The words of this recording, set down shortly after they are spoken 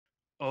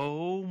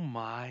Oh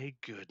my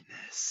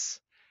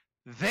goodness.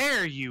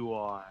 There you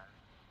are.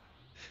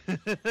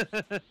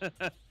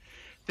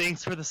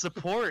 Thanks for the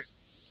support,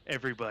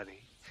 everybody.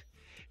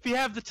 If you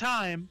have the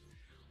time,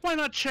 why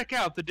not check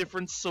out the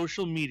different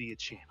social media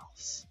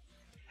channels?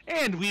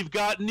 And we've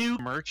got new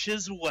merch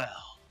as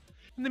well.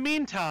 In the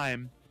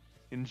meantime,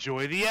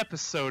 enjoy the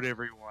episode,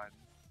 everyone.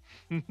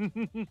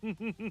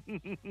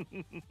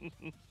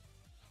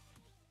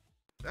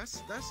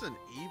 That's an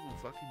evil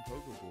fucking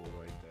pokeball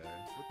right there.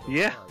 What the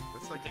Yeah. fuck?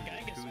 That's like a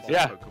Giygas Ball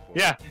Yeah, pokeball.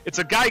 yeah, it's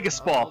a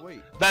Giygas Ball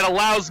wait. that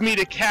allows me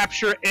to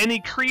capture any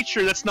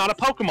creature that's not a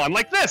Pokemon,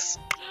 like this!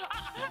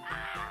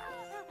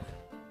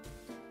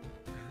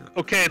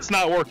 Okay, it's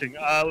not working.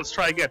 Let's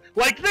try again.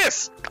 Like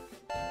this!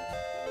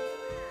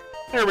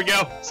 There we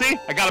go. See?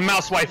 I got a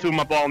mouse waifu in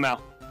my ball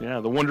now. Yeah,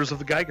 the wonders of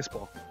the Giygas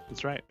Ball.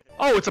 That's right.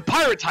 Oh, it's a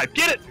pirate type!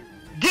 Get it!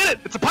 Get it!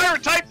 It's a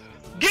pirate type!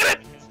 Get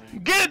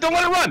it! Get it! Don't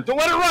let it run! Don't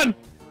let it run!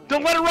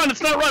 Don't let it run!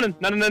 It's not running!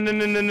 No, no, no, no,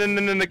 no, no, no,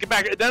 no, no, get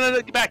back!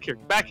 No, get back here!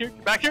 Get back here!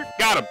 Get back here!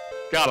 Got him!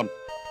 Got him!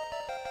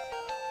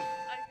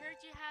 I heard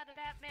you had a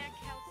Batman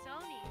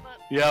calzone, but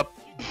Yep.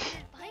 you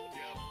didn't bite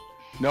any.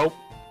 Nope.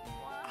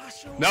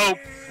 What? Nope.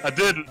 I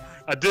didn't.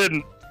 I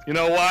didn't. You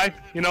know why?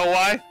 You know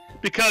why?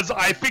 Because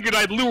I figured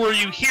I'd lure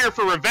you here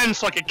for revenge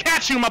so I could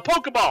catch you in my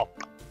Pokeball!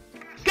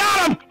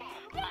 Got him!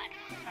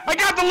 I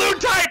got the loot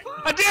type!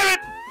 I did it!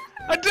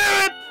 I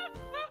did it!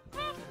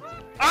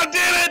 I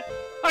did it!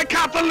 I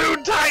caught the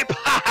loot type!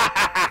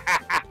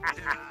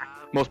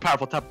 Most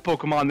powerful type of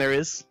Pokemon there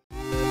is.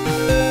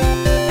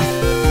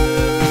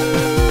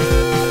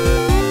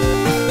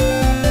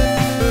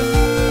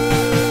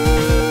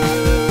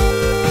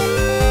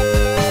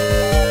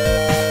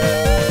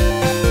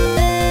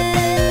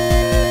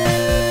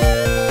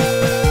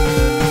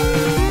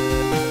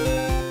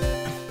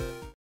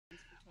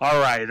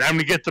 Alright, I'm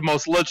gonna get the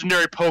most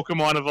legendary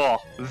Pokemon of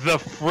all. The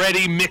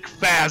Freddy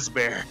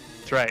McFazbear.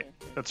 That's right.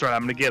 That's right,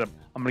 I'm gonna get him.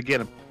 I'm gonna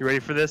get him. You ready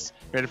for this?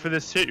 You ready for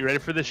this shit? You ready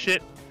for this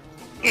shit?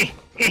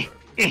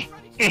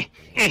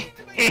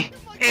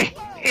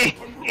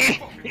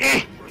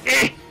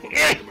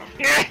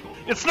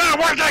 It's not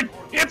working!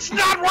 It's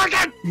not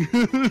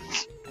working!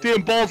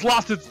 Damn ball's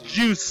lost its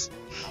juice.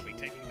 I'll be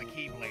taking the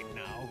Keyblade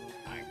now.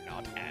 I'm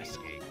not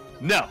asking.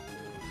 No.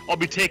 I'll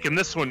be taking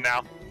this one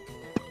now.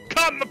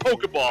 Caught in the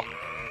Pokeball.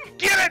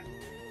 Get it!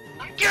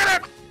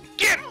 Get it!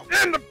 Get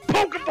in the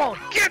Pokeball!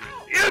 Get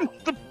in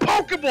the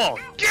Pokeball!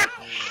 Get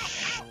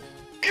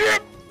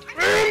in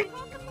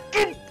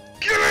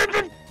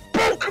the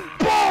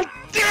Pokeball!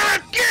 Damn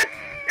it! Get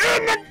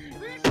in the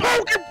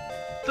Pokeball!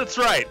 That's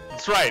right.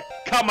 That's right.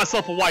 Caught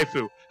myself a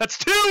waifu. That's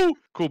two.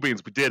 Cool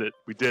beans. We did it.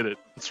 We did it.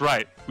 That's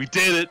right. We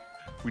did it.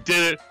 We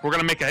did it. We're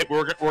gonna make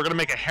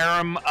a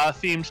harem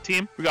themed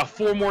team. We got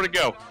 4 more to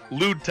go.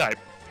 Lewd type.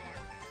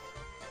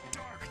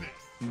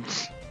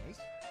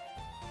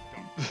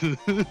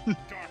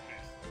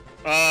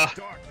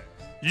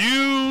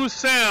 You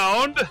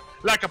sound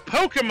like a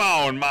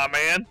Pokemon, my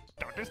man.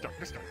 Darkness.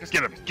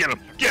 Get him, get him,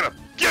 get him,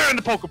 get in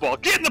the Pokeball,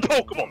 get in the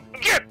Pokeball,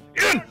 get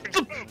in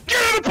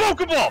the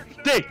Pokeball!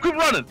 Dave, quit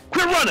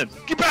running,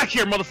 get back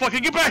here, motherfucker,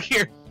 get back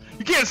here!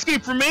 You can't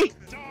escape from me!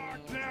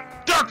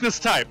 Darkness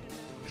type,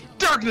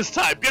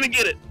 gonna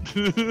get it!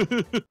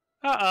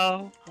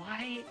 Uh-oh.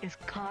 Why is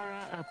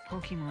Chara a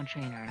Pokemon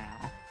trainer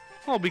now?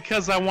 Well,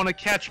 because I want to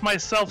catch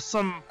myself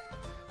some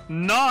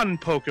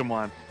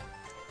non-Pokemon.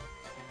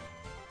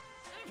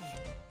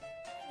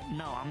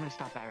 No, I'm gonna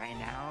stop that right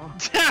now.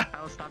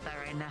 I'll stop that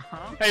right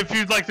now. Hey, if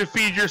you'd like to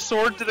feed your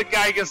sword to the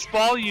Giygas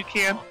Ball, you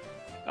can.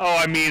 Oh,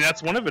 I mean,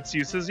 that's one of its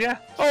uses, yeah.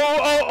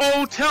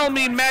 Oh, tell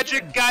me,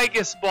 Magic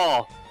Giygas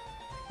Ball.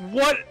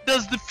 What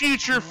does the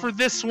future for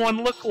this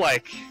one look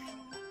like?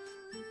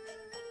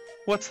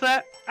 What's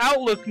that?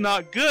 Outlook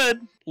not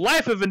good.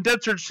 Life of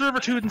indentured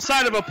servitude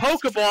inside of a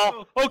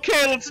Pokeball.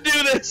 Okay, let's do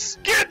this.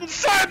 Get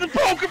inside the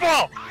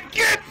Pokeball.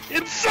 Get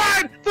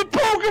inside the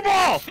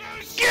Pokeball.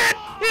 Get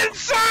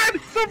inside the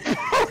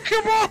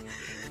Pokeball.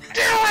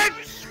 Do it.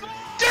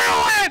 Do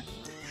it.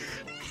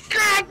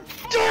 God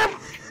damn.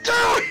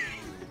 Do it.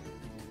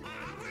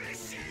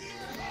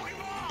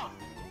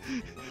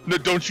 No,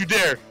 don't you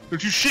dare.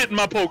 Don't you shit in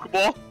my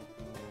Pokeball.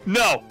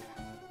 No.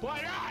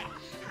 Why not?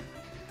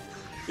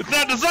 It's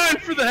not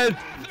designed for the head.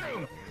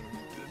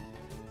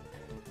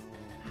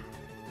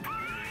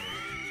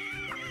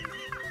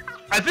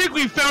 I think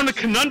we found a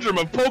conundrum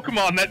of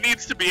Pokemon that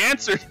needs to be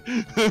answered.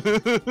 I'm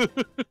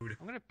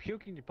gonna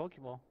puke in your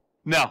Pokeball.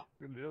 No.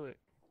 I'm gonna do it.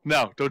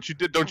 No, don't you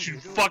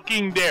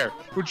fucking dare.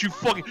 Don't you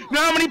fucking... You know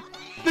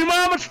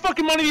how much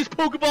fucking money these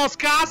Pokeballs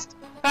cost?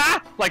 Huh?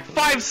 Like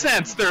 5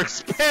 cents. They're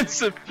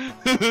expensive.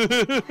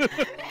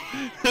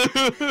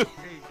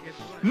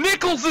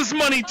 Nickels is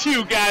money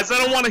too, guys. I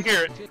don't want to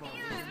hear it. Excuse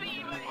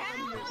me, but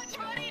how much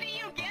money do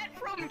you get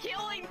from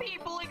killing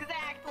people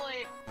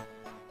exactly?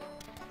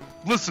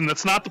 Listen,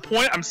 that's not the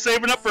point. I'm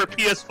saving up for a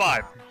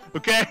PS5.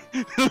 Okay?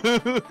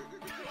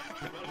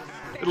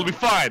 It'll be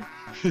fine.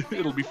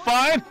 It'll be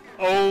fine.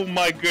 Oh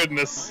my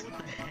goodness.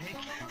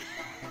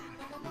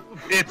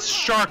 It's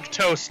shark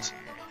toast.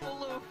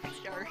 Hello,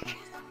 shark.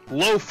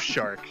 Loaf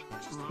Shark.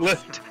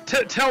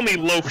 Tell me,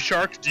 Loaf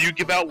Shark, do you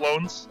give out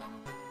loans?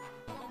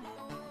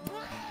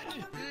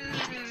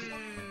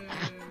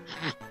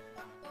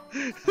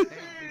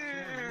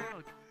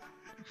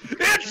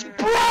 It's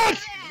blood!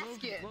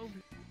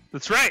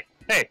 That's right.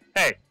 Hey,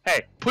 hey,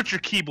 hey, put your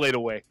keyblade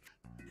away.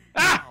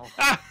 Ah!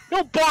 Ah!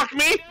 Don't balk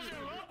me!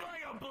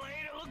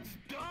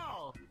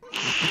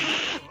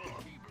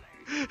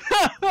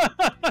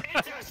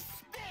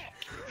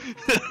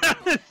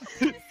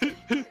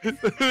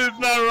 It's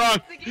not wrong.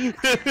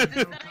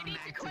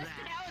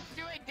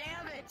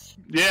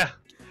 Yeah,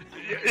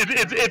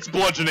 it's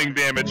bludgeoning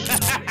damage.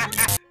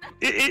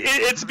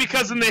 It's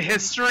because in the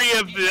history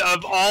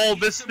of all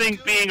this thing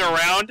being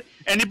around,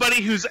 anybody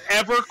who's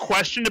ever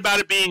questioned about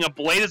it being a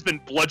blade has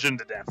been bludgeoned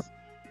to death.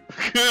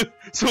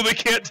 So they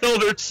can't tell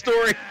their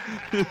story.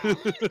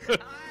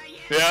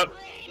 Yep.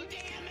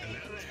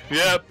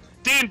 Yep.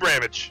 Dean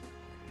Bramage.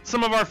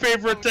 Some of our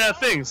favorite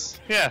things.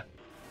 Yeah.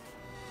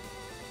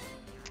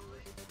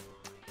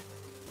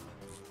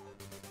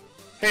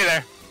 Hey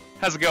there.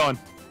 How's it going?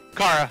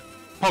 Chara,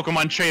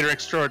 Pokemon Trader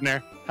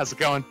Extraordinaire. How's it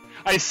going?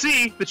 I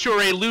see that you're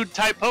a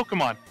lewd-type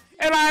Pokemon,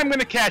 and I'm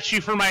gonna catch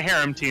you for my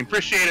harem team.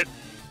 Appreciate it.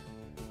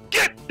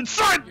 Get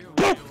inside!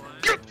 Poop!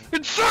 Get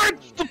inside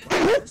the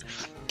poop!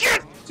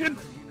 Get in!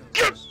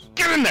 Get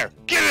in there!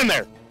 Get in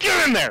there!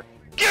 Get in there!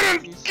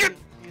 Get in! Get!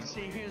 You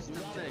see, here's the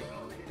thing.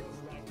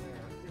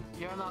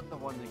 You're not the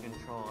one to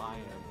control, I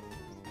am.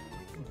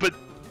 But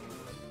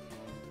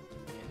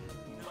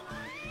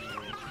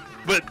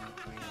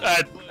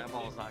that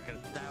ball's not gonna.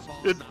 That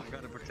ball's not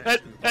gonna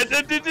protect you.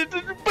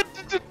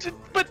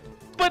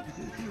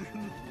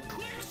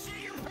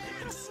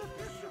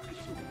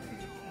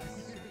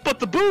 But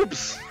the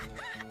boobs.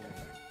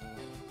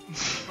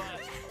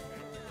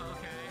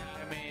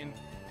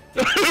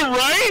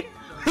 Right?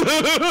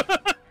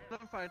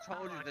 If I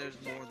told you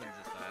there's more than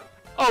just that.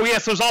 Oh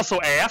yes, there's also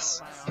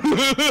ass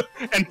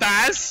and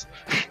thighs,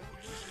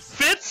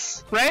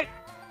 fits, right?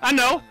 I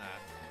know.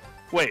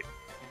 Wait.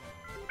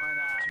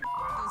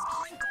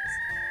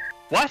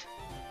 What?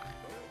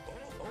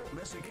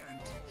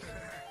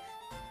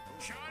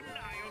 Chun,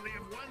 I only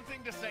have one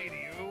thing to say to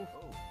you.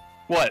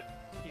 What?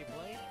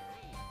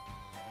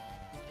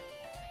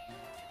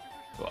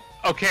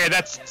 Okay,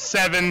 that's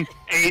 7,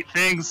 8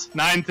 things,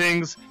 9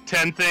 things,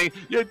 10 things.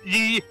 You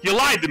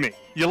lied to me.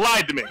 You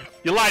lied to me.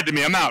 You lied to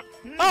me. I'm out.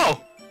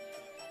 Oh.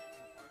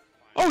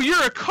 Oh,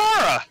 you're a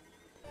Chara.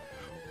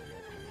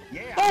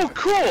 Yeah. Oh,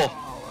 cool.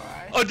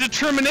 A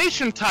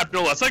determination type,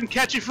 no less. I can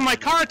catch you for my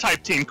Chara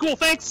type team. Cool,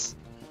 thanks.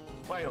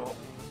 Wait,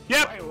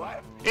 Yep. wait,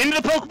 what?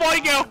 Into the Pokeball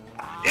you go.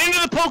 Into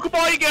the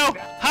Pokeball you go.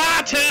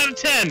 Ha! 10 out of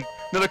 10.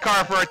 Another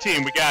Chara for our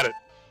team. We got it.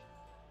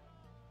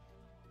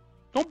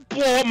 Don't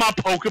blow up my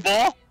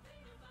Pokeball.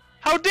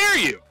 How dare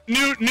you?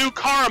 New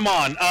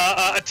Charamon.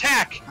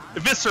 Attack.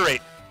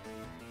 Eviscerate.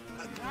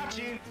 Got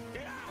you.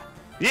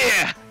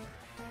 Yeah.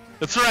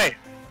 That's right.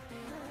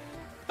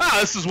 Ah,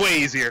 this is way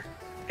easier.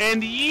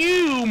 And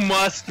you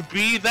must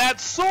be that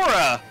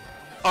Sora.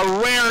 A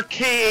rare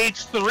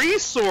KH3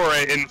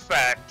 Sora, in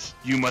fact.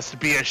 You must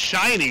be a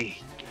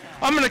shiny.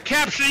 I'm gonna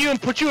capture you and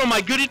put you on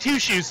my Goody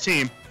Two-Shoes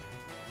team.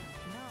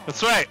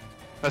 That's right.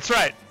 That's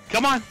right.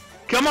 Come on.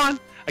 Come on.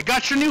 I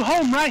got your new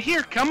home right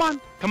here. Come on.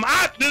 Come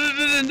on.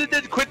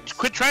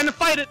 Quit trying to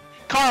fight it.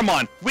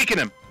 Caramon. Weaken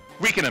him.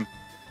 Weaken him.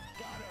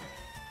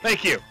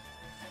 Thank you.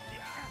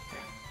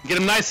 Get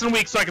him nice and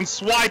weak so I can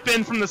swipe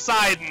in from the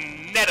side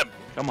and net him.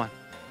 Come on.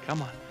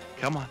 Come on.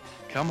 Come on.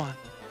 Come on.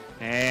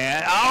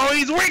 And oh,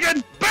 he's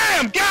weakened!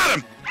 Bam! Got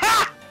him!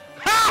 Ha!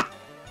 Ha!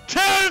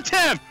 10 out of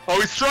 10!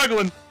 Oh, he's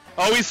struggling.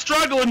 Oh, he's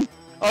struggling.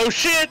 Oh,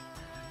 shit!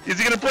 Is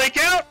he gonna break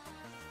out?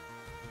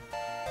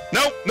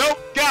 Nope, nope,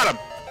 got him.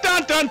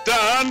 Dun dun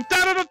dun!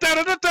 Da da da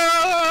da da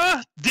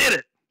da! Did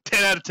it!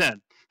 10 out of 10.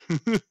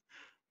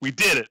 We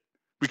did it.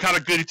 We caught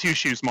a Goody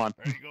Two-Shoes, mon.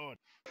 Very good.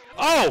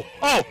 Oh!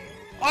 Oh!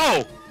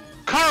 Oh!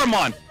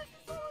 Caramon!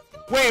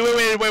 Wait.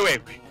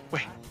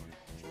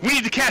 We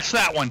need to catch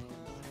that one.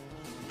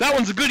 That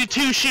one's a Goody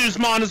Two-Shoes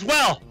mon as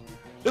well.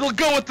 It'll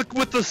go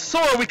with the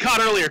Sora we caught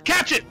earlier.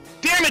 Catch it!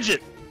 Damage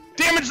it!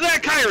 Damage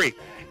that Kyrie!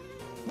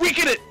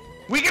 Weaken it!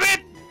 Weaken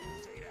it!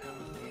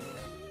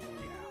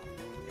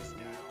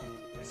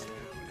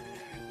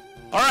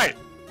 Alright.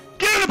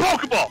 Get in the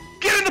Pokeball!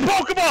 Get in the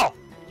Pokeball!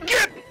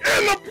 Get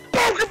in the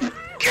Pokeball!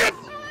 Get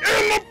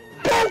in the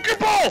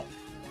Pokeball!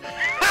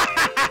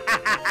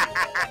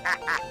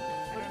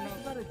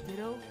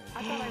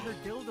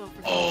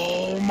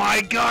 Oh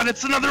my god,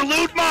 it's another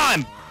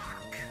Lootmon!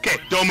 Okay,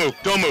 don't move,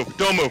 don't move,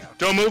 don't move,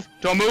 don't move,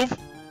 don't move.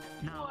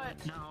 No,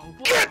 no.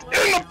 Get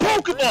in the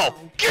Pokeball!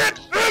 Get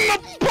in the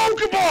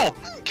Pokeball!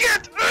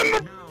 Get in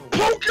the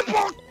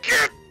Pokeball!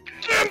 Get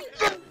in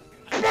the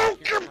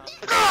Pokeball!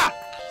 Ah!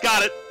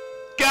 Got it.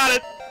 Got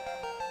it.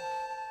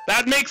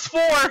 That makes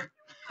 4.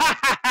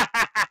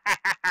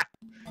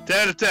 10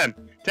 out of 10.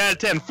 10 out of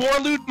 10. 4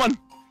 Lootmon.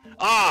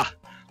 Ah,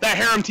 that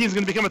harem team's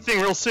gonna become a thing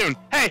real soon.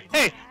 Hey,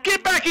 hey,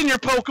 get back in your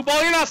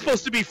Pokeball. You're not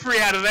supposed to be free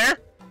out of there.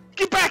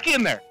 Get back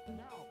in there.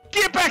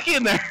 Get back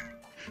in there.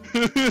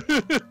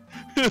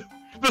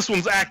 This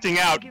one's acting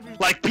out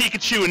like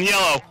Pikachu in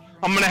yellow.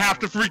 I'm gonna have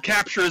to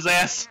recapture his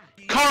ass.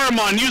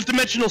 Karamon, use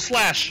Dimensional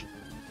Slash.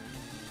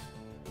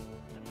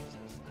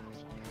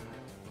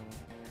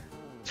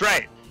 That's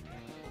right.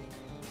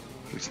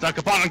 We snuck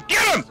up on him.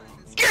 Get him!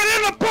 Get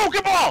in the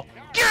Pokeball!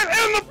 Get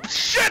in the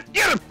shit!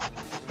 Get him!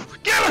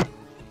 Get him!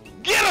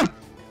 Get him!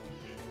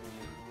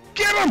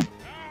 Get him!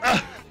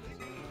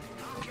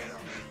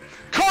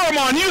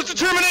 Karamon, use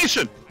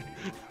Determination!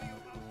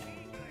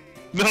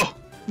 No,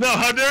 no,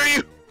 how dare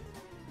you!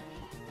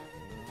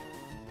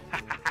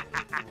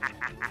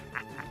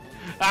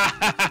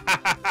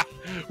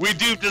 We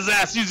duped his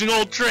ass using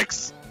old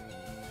tricks!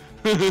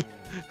 You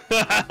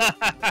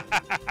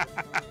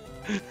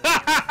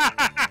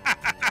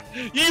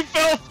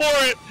fell for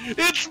it!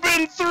 It's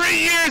been 3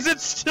 years,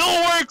 it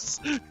still works!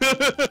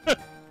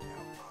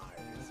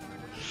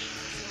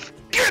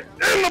 Get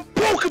in the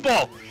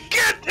Pokeball!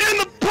 Get in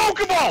the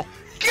Pokeball!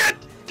 Get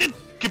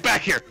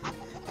back here!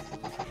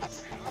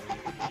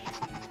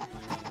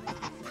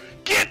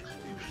 Get in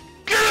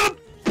the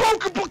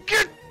Pokeball!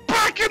 Get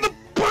back in the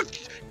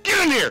Get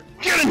in here!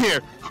 Get in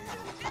here!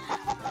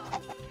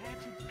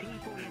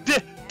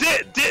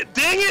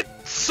 Dang it!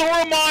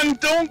 Soramon,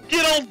 don't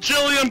get all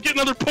jelly, I'm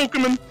getting other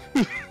Pokemon!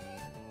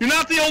 You're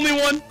not the only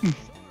one!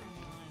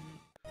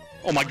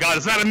 Oh my god,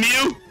 is that a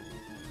Mew?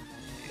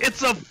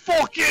 It's a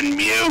fucking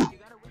Mew!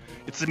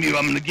 It's a Mew,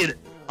 I'm gonna get it.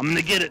 I'm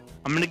gonna get it.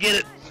 I'm gonna get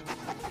it.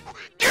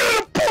 Get in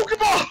the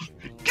Pokeball!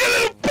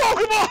 Get in the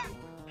Pokeball!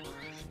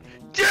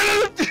 Get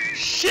in the...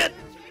 Shit!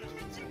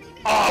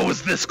 Oh, I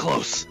was this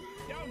close.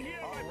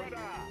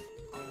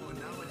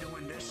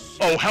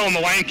 Oh, hell no,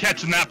 I ain't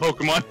catching that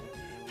Pokemon.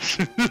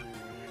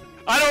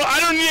 I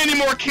don't need any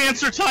more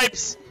cancer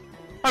types.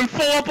 I'm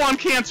full up on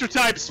cancer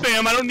types,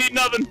 fam. I don't need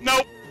nothing.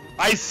 Nope.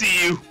 I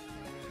see you.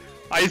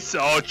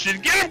 Oh,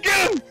 shit. Get him!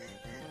 Get him!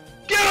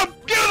 Get him!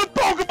 Get in the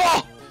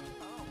Pokeball!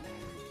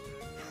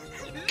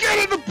 Get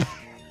in the...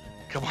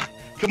 Come on.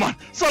 Come on.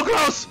 So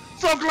close!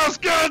 So close!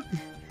 Get it!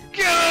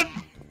 Get it!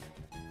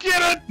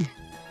 Get it!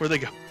 Where'd they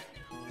go?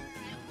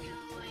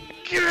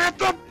 Get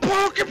the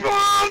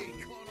Pokeball!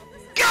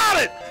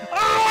 Got it!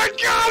 Oh, I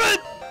got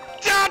it!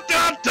 Da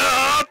da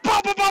da!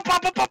 Pa pa pa pa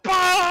pa pa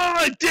pa!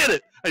 I did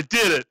it! I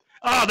did it!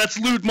 Ah, that's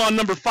Ludmon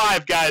number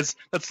 5, guys.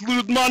 That's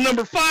Ludmon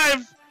number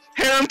 5.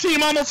 Harem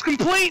team almost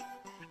complete.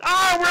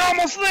 Ah, we're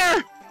almost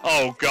there.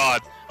 Oh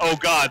god. Oh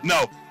god.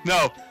 No.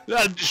 No.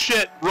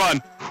 Shit.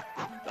 Run.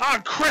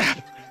 Ah,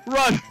 crap.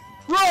 Run.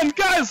 Run,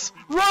 guys.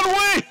 Run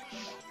away.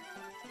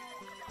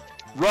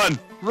 Run.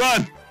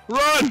 Run.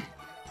 Run.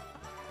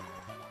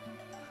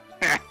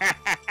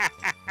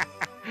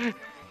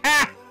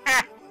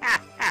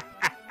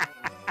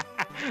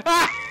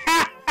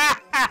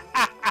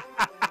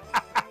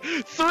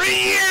 3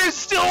 years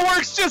still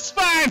works just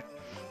fine!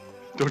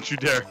 Don't you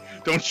dare.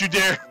 Don't you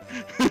dare.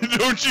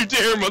 Don't you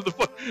dare,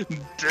 motherfucker.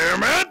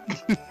 Damn it!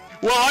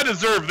 Well, I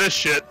deserve this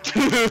shit.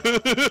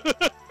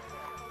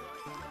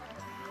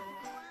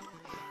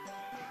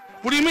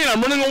 What do you mean?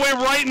 I'm running away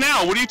right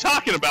now. What are you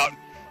talking about?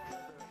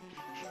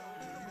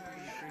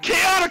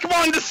 Chaotic, come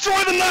on,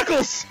 destroy the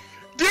Knuckles!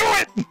 Do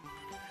it!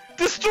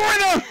 Destroy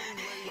them!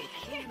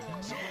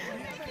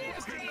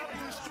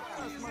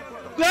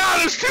 Ah,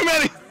 there's too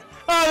many!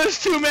 Ah, there's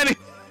too many!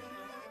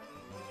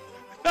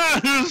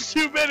 Ah, there's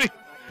too many!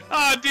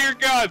 Ah, dear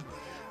God!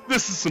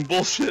 This is some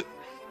bullshit.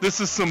 This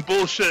is some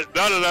bullshit.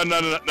 No, no, no,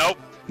 no, no, no,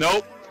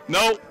 no,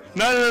 no, no,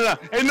 no, no.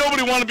 Ain't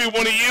nobody want to be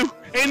one of you.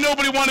 Ain't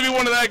nobody want to be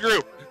one of that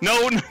group.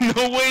 No,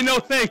 no way, no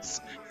thanks.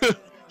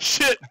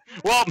 Shit.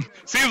 Well,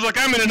 seems like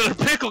I'm in another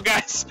pickle,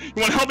 guys. You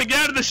want to help me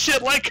get out of this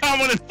shit? Like,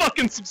 comment, and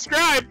fucking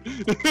subscribe.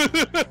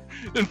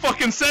 And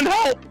fucking send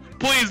help.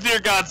 Please, dear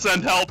God,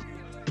 send help.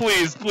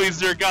 Please, please,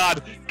 dear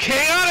God.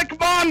 Chaotic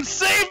Bomb,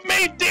 save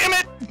me, damn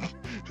it!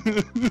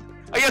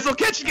 I guess I'll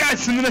catch you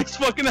guys in the next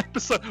fucking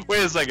episode.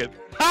 Wait a second.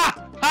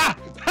 Ha! Ha!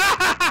 Ha!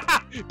 Ha!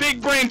 Ha!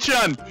 Big Brain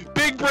Chun!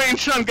 Big Brain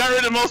Chun got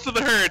rid of most of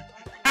the herd.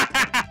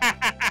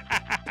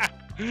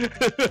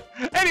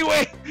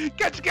 Anyway,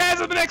 catch you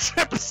guys in the next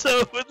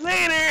episode.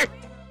 Later!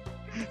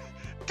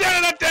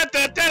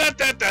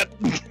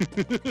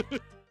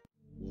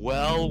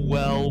 Well,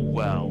 well,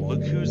 well.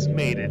 Look who's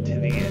made it to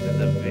the end of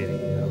the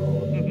video.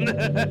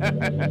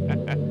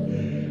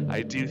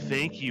 I do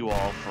thank you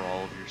all for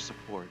all of your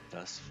support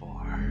thus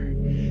far.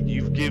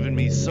 You've given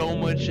me so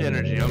much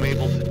energy, I'm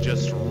able to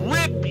just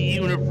rip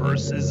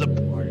universes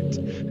apart.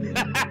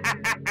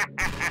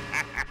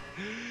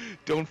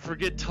 Don't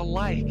forget to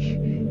like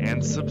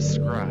and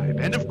subscribe.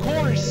 And of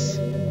course,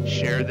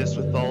 share this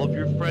with all of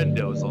your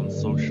friendos on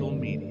social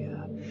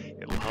media.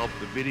 It'll help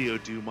the video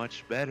do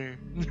much better.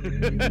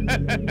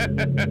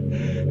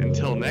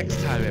 Until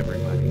next time,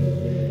 everybody,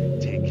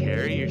 take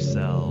care of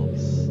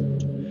yourselves.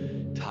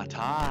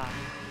 Ta-ta.